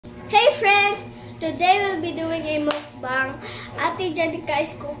Hey friends! Today we'll be doing a mukbang. Ate Joergina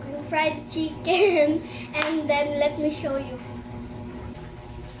is cooking fried chicken and then let me show you.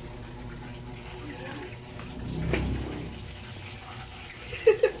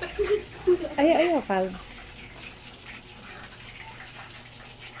 Ayaw, pals.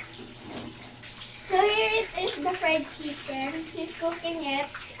 So here it is the fried chicken. She's cooking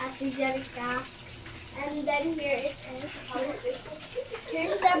it, Ate Joergina. And then here it is.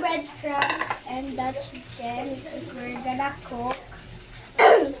 Here's the breadcrumbs and the chicken, which is we're gonna cook.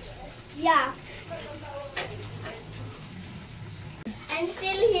 Yeah. I'm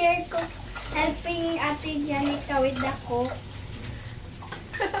still here helping Ate Joergina with the cook.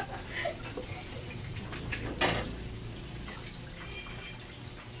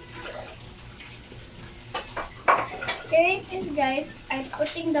 Here it is, guys. I'm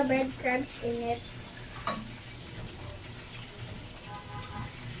putting the breadcrumbs in it.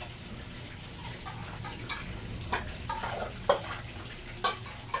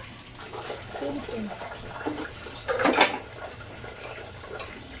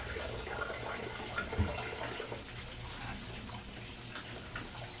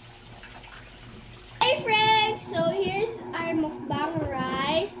 Hey friends! So here's our mukbang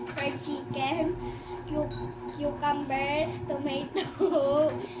rice, fried chicken, cucumbers,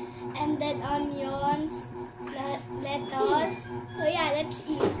 tomato, and then onions, lettuce. So yeah, let's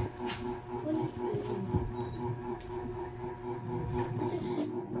eat.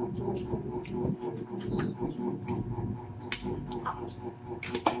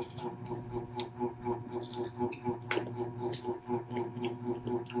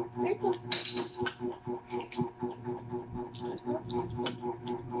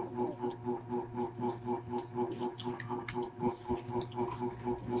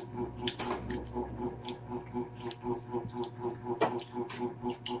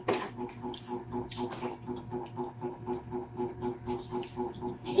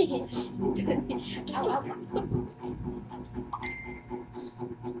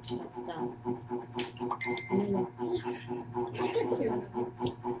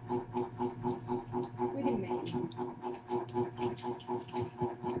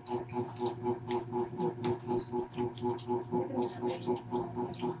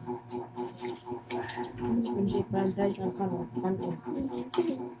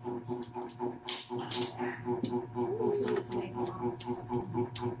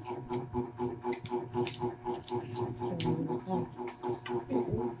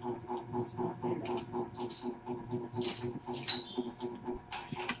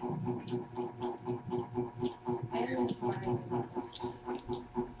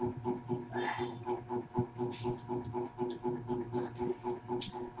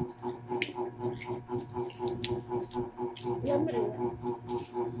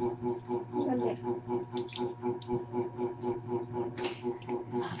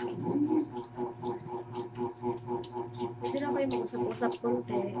 Pwede na kayo mag-usap-usap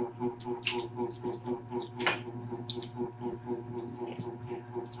konti.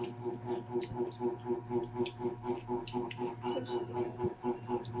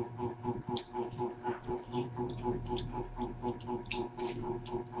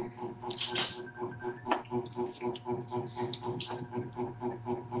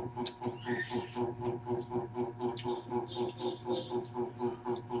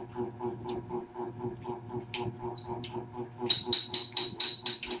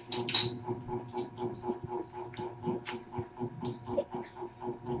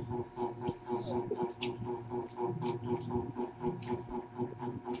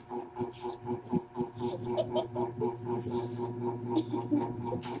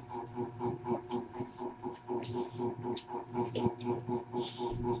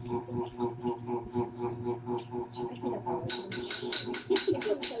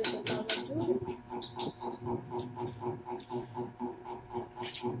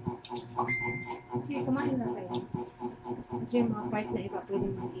 Sige, kumain na kayo. Kasi yung mga part na iba pwede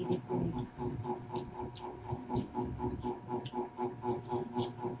mag-edit ko.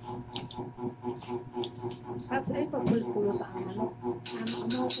 At ay pagpulpulo pa ang manok.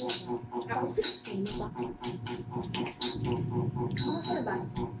 Ano ko? Ano ba? Kamusta na ba?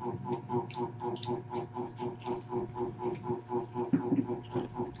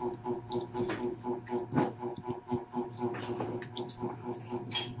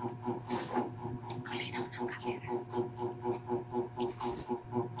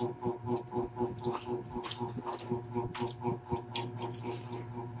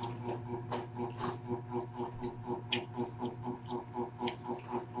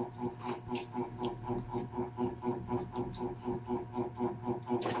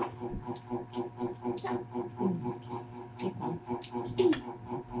 siya.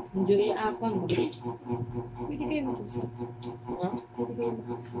 Hindi iapang. Pwede kayo mag-usap. Ha? Pwede kayo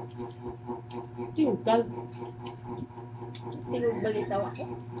mag-usap. Tingkal. Tingog balitaw ako.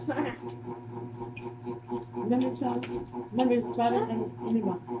 Damit siya. Damit parang ano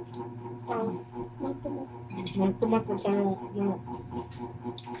ba? Magtumas. Magtumato pa yung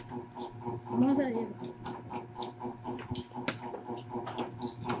Mga saan yun?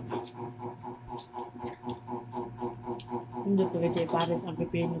 hindi ko kasi parang ang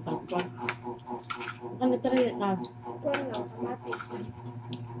pipino tapos. Ano talaga ka? Corn lang, kamatis.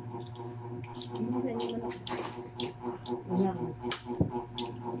 Mga saan yun manok? Wala.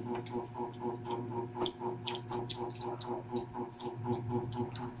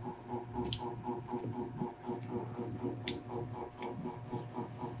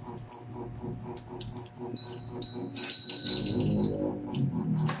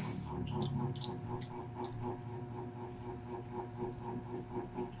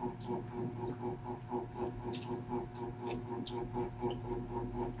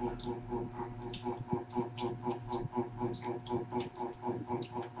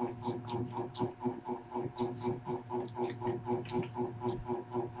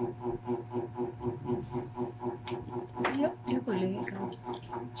 Ayaw ko lang yung carbs.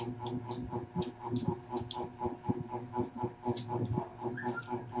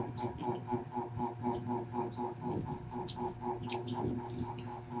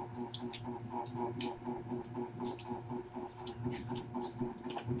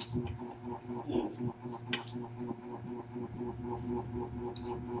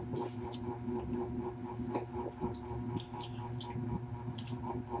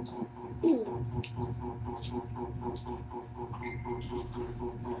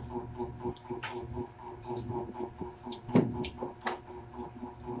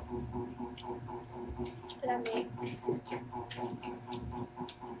 Lamig.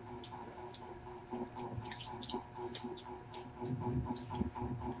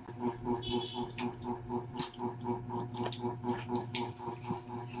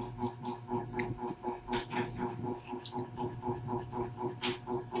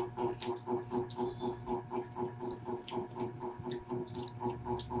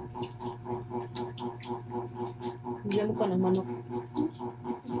 Hindi pa ng manok.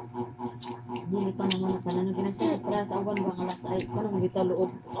 Hindi pa ng manok. Kanang ginasya. Para sa awan bang alas ay. Kanang kita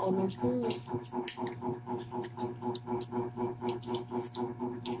loob. Kaunon.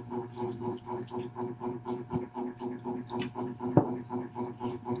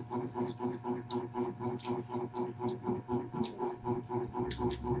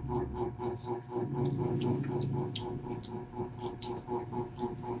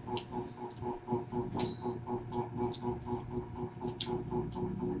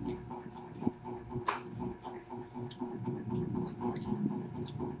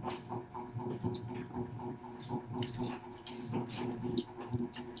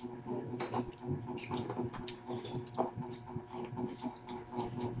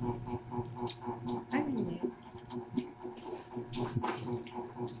 Ano yun?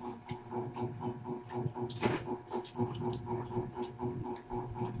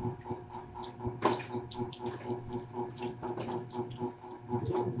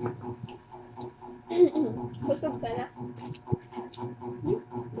 Busog ka na?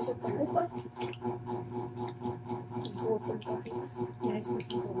 Busog ka na pa? Gutom ka. Yes,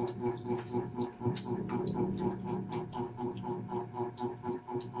 gusto ko.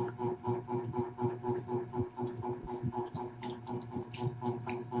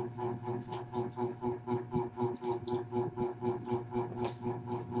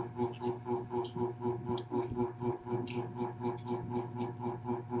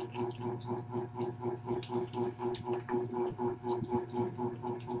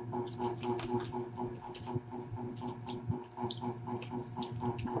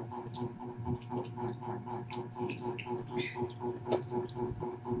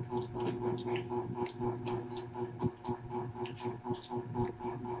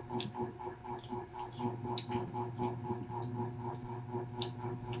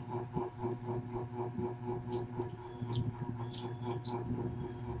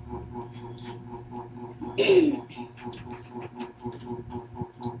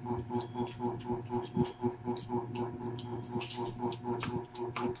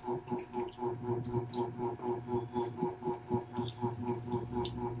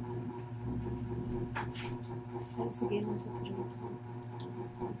 Ay, sige mo sa dress.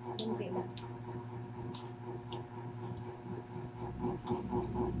 Kunti lang.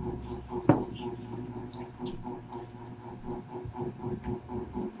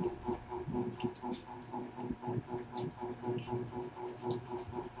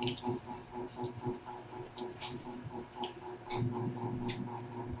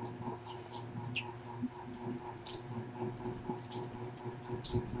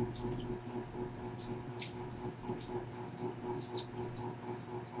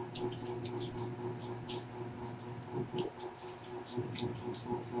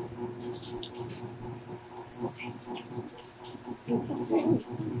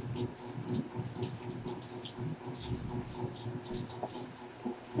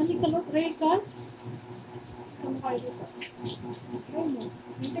 Hindi ka mag-try ka? Kung kayo sa try mo.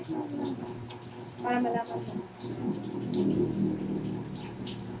 Hintek mo lang. Para malaman mo.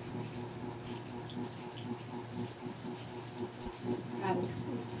 Claro.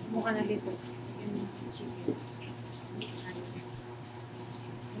 Mukha na litos. Yung chicken.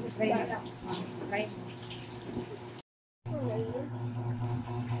 Try mo. Try mo.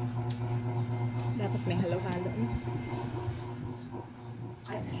 Dapat may halo-halo.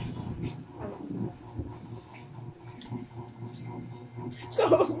 So,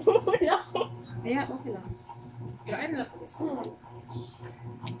 wala ko. Kaya, okay lang. Kain lang.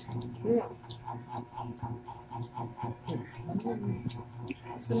 Yeah.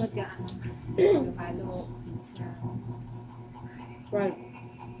 Sunod ka, halo-halo, pizza. Right.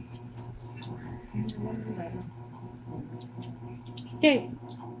 Okay.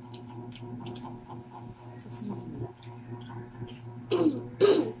 Sa sunod na.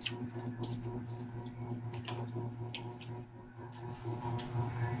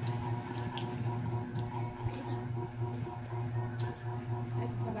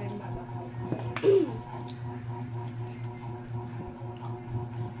 At sabay yung baba ko.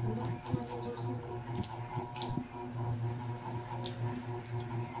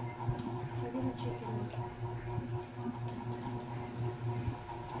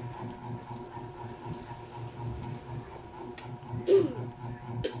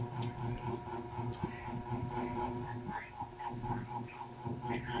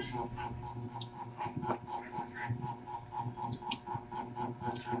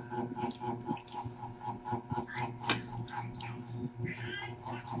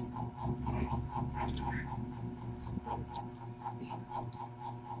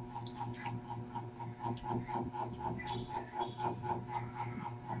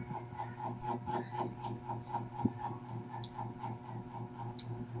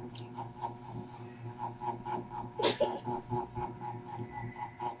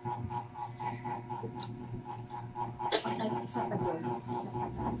 Isa pa doon. Isa pa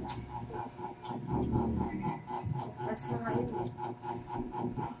talaga. Tapos na nga yun.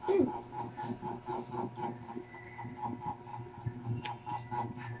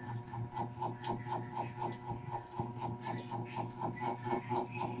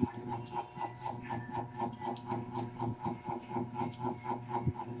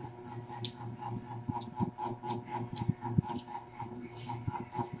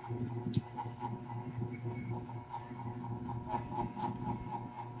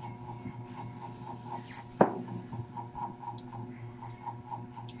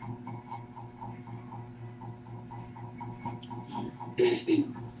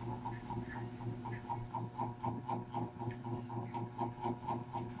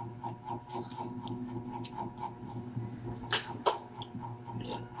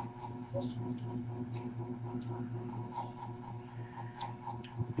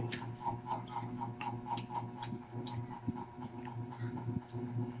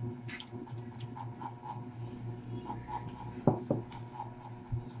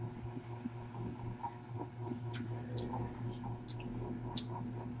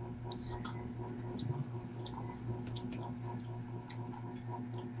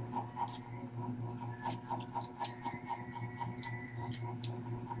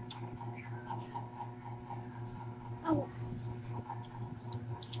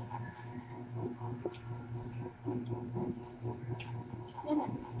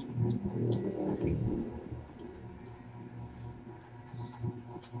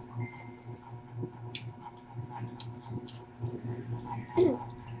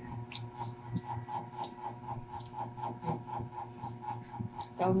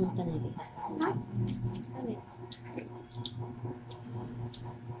 Ikaw mo tanili. Ha? Ano yun?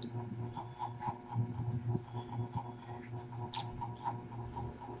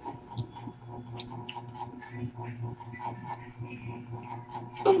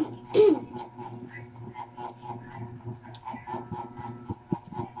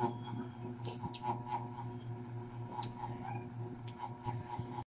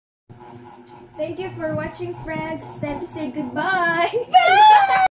 Thank you for watching, friends. It's time to say goodbye.